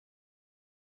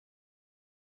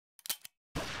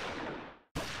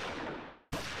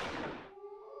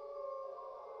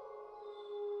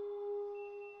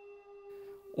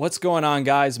What's going on,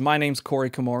 guys? My name's Corey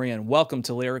Komori, and welcome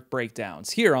to Lyric Breakdowns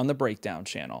here on the Breakdown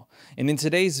channel. And in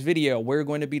today's video, we're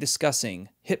going to be discussing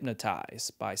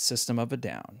Hypnotize by System of a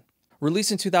Down.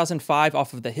 Released in 2005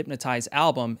 off of the Hypnotize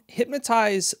album,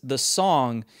 Hypnotize, the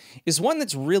song, is one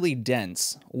that's really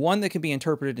dense, one that can be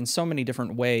interpreted in so many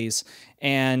different ways,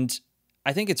 and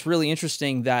I think it's really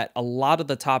interesting that a lot of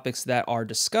the topics that are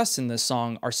discussed in this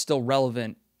song are still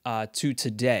relevant to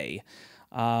today.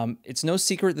 It's no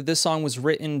secret that this song was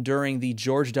written during the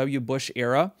George W. Bush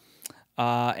era,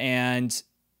 and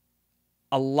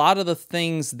a lot of the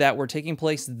things that were taking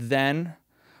place then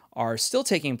are still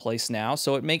taking place now,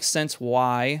 so it makes sense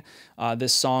why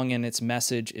this song and its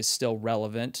message is still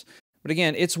relevant. But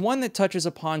again, it's one that touches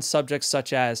upon subjects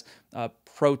such as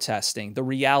protesting, the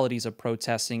realities of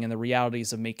protesting, and the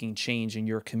realities of making change in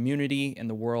your community and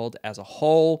the world as a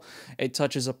whole. It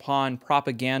touches upon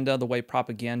propaganda, the way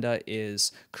propaganda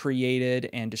is created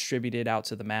and distributed out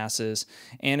to the masses.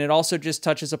 And it also just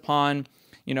touches upon,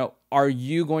 are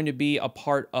you going to be a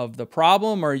part of the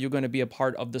problem, or are you going to be a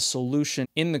part of the solution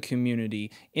in the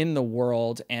community, in the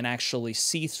world, and actually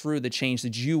see through the change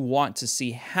that you want to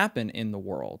see happen in the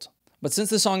world? But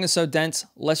since the song is so dense,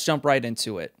 let's jump right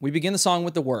into it. We begin the song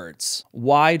with the words,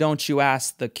 "Why don't you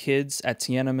ask the kids at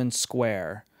Tiananmen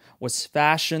Square? Was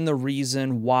fashion the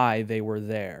reason why they were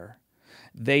there?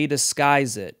 They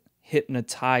disguise it,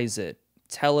 hypnotize it,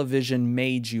 television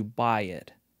made you buy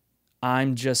it.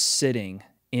 I'm just sitting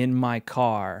in my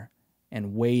car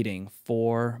and waiting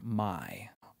for my..."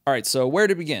 All right, so where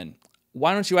to begin?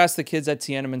 Why don't you ask the kids at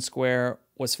Tiananmen Square?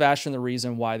 Was fashion the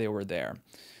reason why they were there?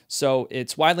 So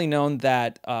it's widely known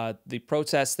that the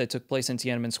protests that took place in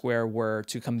Tiananmen Square were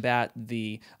to combat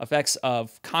the effects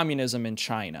of communism in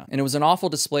China. And it was an awful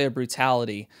display of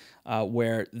brutality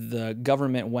where the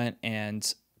government went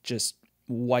and just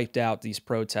wiped out these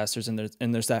protesters. And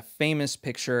there's that famous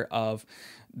picture of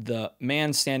the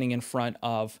man standing in front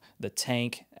of the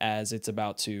tank as it's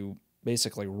about to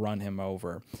basically run him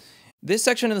over. This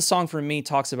section of the song for me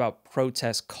talks about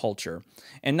protest culture,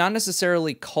 and not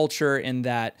necessarily culture in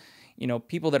that,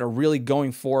 people that are really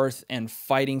going forth and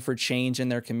fighting for change in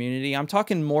their community. I'm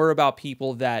talking more about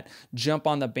people that jump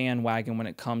on the bandwagon when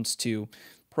it comes to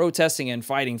protesting and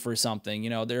fighting for something.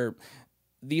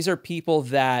 These are people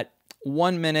that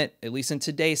 1 minute, at least in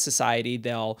today's society,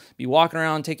 they'll be walking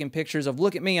around taking pictures of,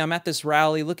 look at me, I'm at this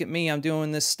rally, look at me, I'm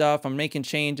doing this stuff, I'm making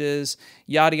changes,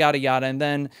 yada, yada, yada. And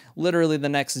then literally the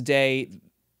next day,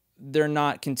 they're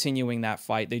not continuing that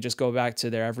fight. They just go back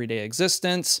to their everyday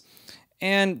existence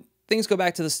and things go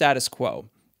back to the status quo.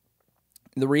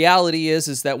 The reality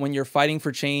is that when you're fighting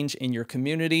for change in your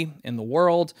community, in the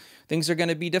world, things are going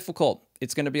to be difficult.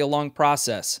 It's going to be a long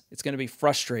process. It's going to be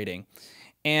frustrating.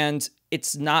 And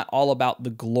it's not all about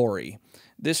the glory.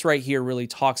 This right here really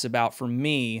talks about, for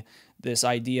me, this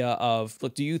idea of,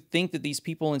 look, do you think that these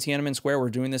people in Tiananmen Square were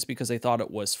doing this because they thought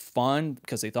it was fun,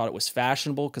 because they thought it was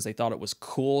fashionable, because they thought it was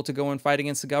cool to go and fight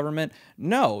against the government?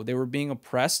 No, they were being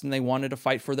oppressed and they wanted to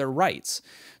fight for their rights.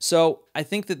 So I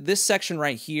think that this section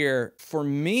right here, for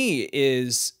me,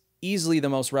 is easily the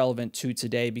most relevant to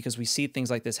today because we see things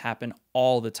like this happen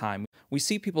all the time. We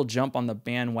see people jump on the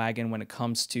bandwagon when it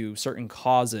comes to certain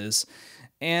causes,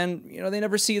 and they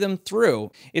never see them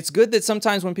through. It's good that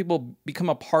sometimes when people become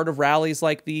a part of rallies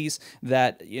like these,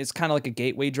 that it's kind of like a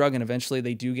gateway drug, and eventually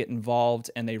they do get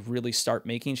involved and they really start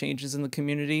making changes in the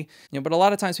community. But a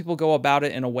lot of times people go about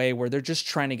it in a way where they're just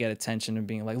trying to get attention and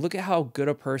being like, look at how good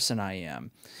a person I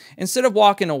am, instead of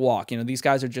walking a walk. These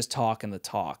guys are just talking the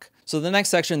talk. So the next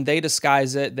section, they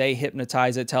disguise it, they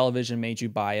hypnotize it, television made you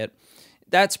buy it.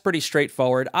 That's pretty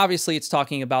straightforward. Obviously, it's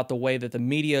talking about the way that the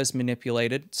media is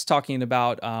manipulated. It's talking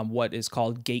about what is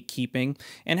called gatekeeping,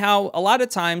 and how a lot of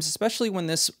times, especially when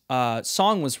this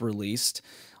song was released,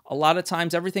 a lot of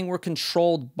times everything were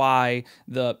controlled by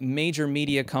the major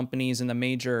media companies and the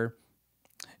major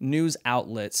news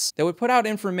outlets that would put out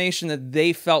information that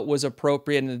they felt was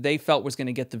appropriate and that they felt was going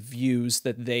to get the views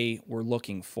that they were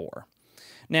looking for.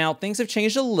 Now, things have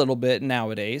changed a little bit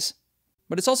nowadays,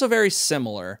 but it's also very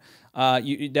similar.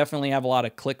 You definitely have a lot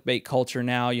of clickbait culture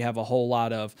now. You have a whole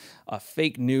lot of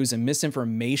fake news and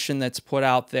misinformation that's put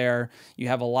out there. You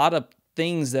have a lot of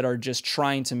things that are just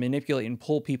trying to manipulate and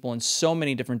pull people in so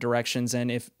many different directions.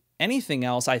 And if anything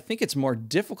else, I think it's more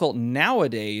difficult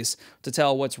nowadays to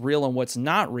tell what's real and what's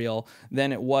not real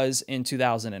than it was in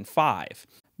 2005.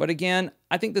 But again,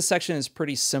 I think this section is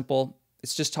pretty simple.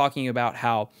 It's just talking about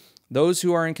how those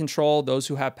who are in control, those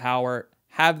who have power,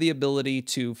 have the ability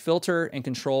to filter and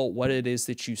control what it is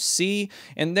that you see,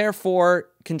 and therefore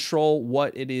control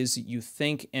what it is you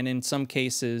think and in some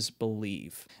cases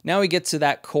believe. Now we get to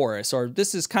that chorus, or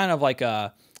this is kind of like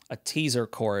a a teaser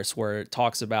chorus where it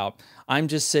talks about, I'm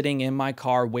just sitting in my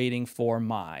car waiting for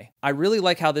my. I really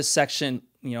like how this section,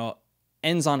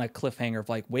 ends on a cliffhanger of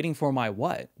like, waiting for my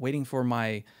what? Waiting for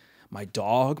my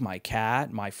dog, my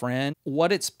cat, my friend.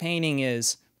 What it's painting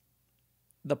is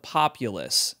the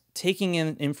populace taking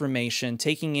in information,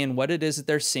 taking in what it is that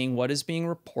they're seeing, what is being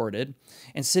reported,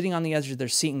 and sitting on the edge of their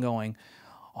seat and going,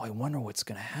 oh, I wonder what's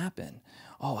going to happen.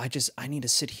 Oh, I need to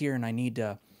sit here and I need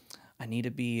to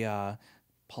be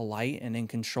polite and in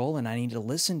control, and I need to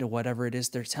listen to whatever it is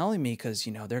they're telling me, because,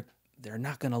 they're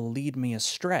not going to lead me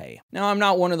astray. Now, I'm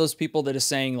not one of those people that is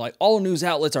saying like all news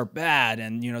outlets are bad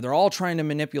and, they're all trying to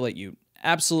manipulate you.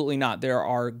 Absolutely not. There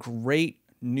are great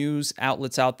news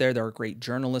outlets out there. There are great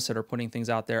journalists that are putting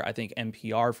things out there. I think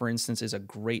NPR, for instance, is a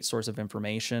great source of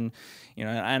information.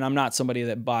 And I'm not somebody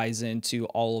that buys into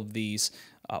all of these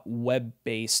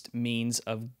web-based means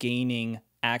of gaining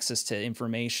access to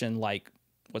information, like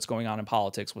what's going on in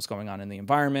politics, what's going on in the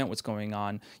environment, what's going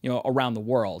on, around the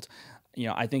world.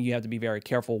 I think you have to be very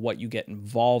careful what you get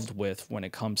involved with when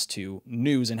it comes to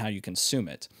news and how you consume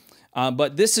it.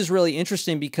 But this is really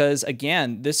interesting because,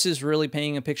 again, this is really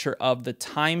painting a picture of the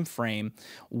time frame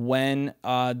when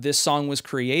this song was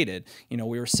created. We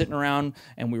were sitting around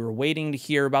and we were waiting to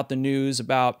hear about the news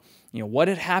about, what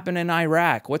had happened in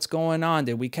Iraq? What's going on?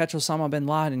 Did we catch Osama bin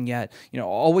Laden yet?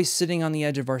 Always sitting on the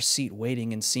edge of our seat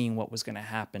waiting and seeing what was going to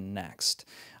happen next.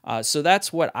 So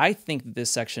that's what I think that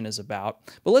this section is about.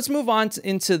 But let's move on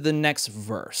into the next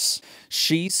verse.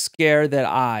 She's scared that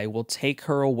I will take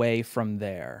her away from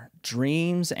there.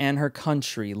 Dreams and her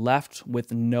country left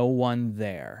with no one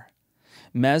there.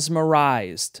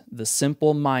 Mesmerized, the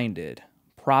simple-minded.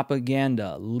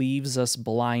 Propaganda leaves us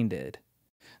blinded.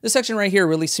 This section right here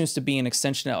really seems to be an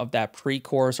extension of that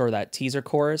pre-chorus or that teaser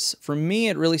chorus. For me,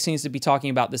 it really seems to be talking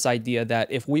about this idea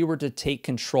that if we were to take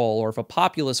control, or if a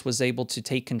populace was able to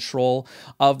take control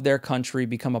of their country,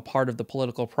 become a part of the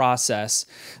political process,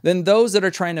 then those that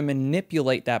are trying to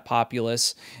manipulate that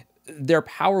populace, their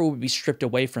power would be stripped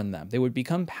away from them. They would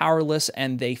become powerless,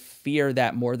 and they fear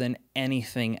that more than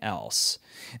anything else.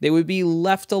 They would be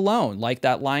left alone, like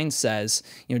that line says,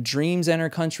 dreams and her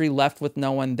country left with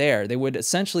no one there. They would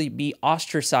essentially be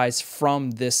ostracized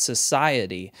from this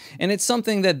society. And it's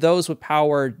something that those with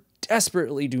power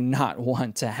desperately do not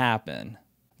want to happen.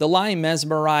 The line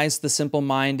mesmerized the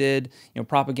simple-minded,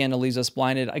 propaganda leaves us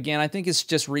blinded. Again, I think it's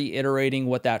just reiterating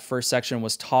what that first section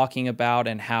was talking about,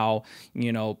 and how,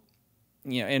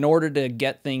 in order to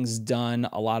get things done,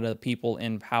 a lot of people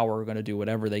in power are going to do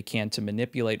whatever they can to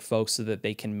manipulate folks so that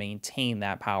they can maintain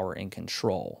that power and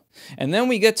control. And then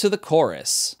we get to the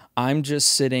chorus. I'm just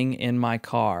sitting in my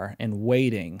car and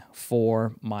waiting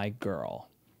for my girl.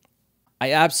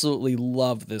 I absolutely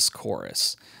love this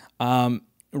chorus.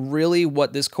 Really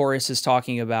what this chorus is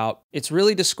talking about, it's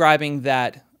really describing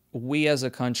that we as a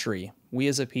country, we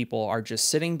as a people are just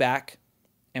sitting back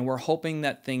and we're hoping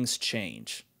that things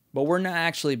change. But we're not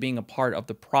actually being a part of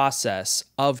the process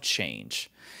of change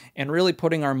and really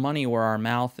putting our money where our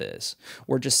mouth is.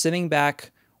 We're just sitting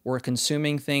back, we're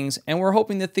consuming things, and we're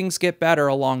hoping that things get better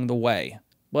along the way.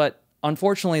 But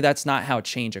unfortunately, that's not how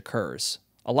change occurs.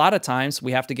 A lot of times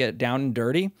we have to get down and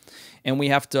dirty, and we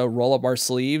have to roll up our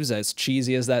sleeves, as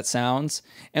cheesy as that sounds,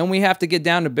 and we have to get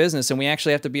down to business, and we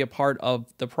actually have to be a part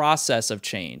of the process of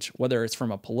change, whether it's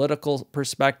from a political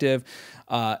perspective,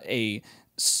 a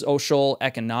social,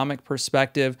 economic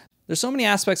perspective. There's so many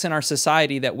aspects in our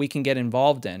society that we can get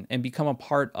involved in and become a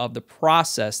part of the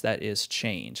process that is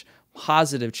change,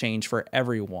 positive change for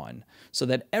everyone, so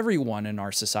that everyone in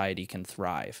our society can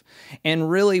thrive.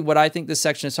 And really what I think this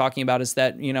section is talking about is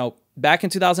that, back in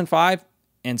 2005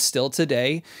 and still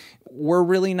today, we're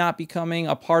really not becoming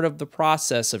a part of the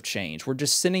process of change. We're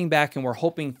just sitting back and we're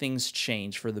hoping things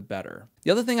change for the better.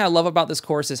 The other thing I love about this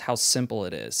chorus is how simple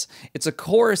it is. It's a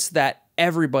chorus that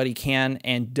everybody can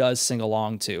and does sing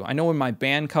along to. I know when my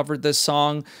band covered this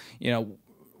song,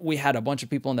 we had a bunch of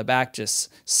people in the back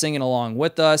just singing along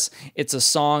with us. It's a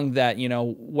song that,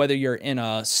 whether you're in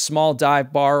a small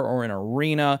dive bar or an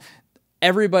arena,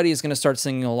 everybody is going to start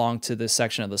singing along to this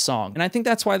section of the song. And I think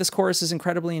that's why this chorus is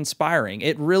incredibly inspiring.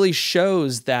 It really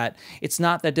shows that it's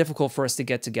not that difficult for us to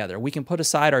get together. We can put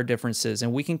aside our differences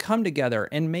and we can come together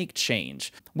and make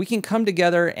change. We can come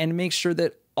together and make sure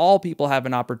that all people have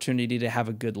an opportunity to have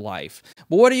a good life.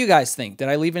 But what do you guys think? Did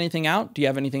I leave anything out? Do you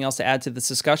have anything else to add to this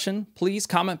discussion? Please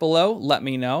comment below. Let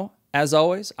me know. As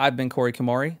always, I've been Corey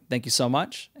Komori. Thank you so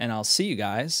much, and I'll see you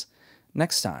guys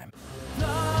next time.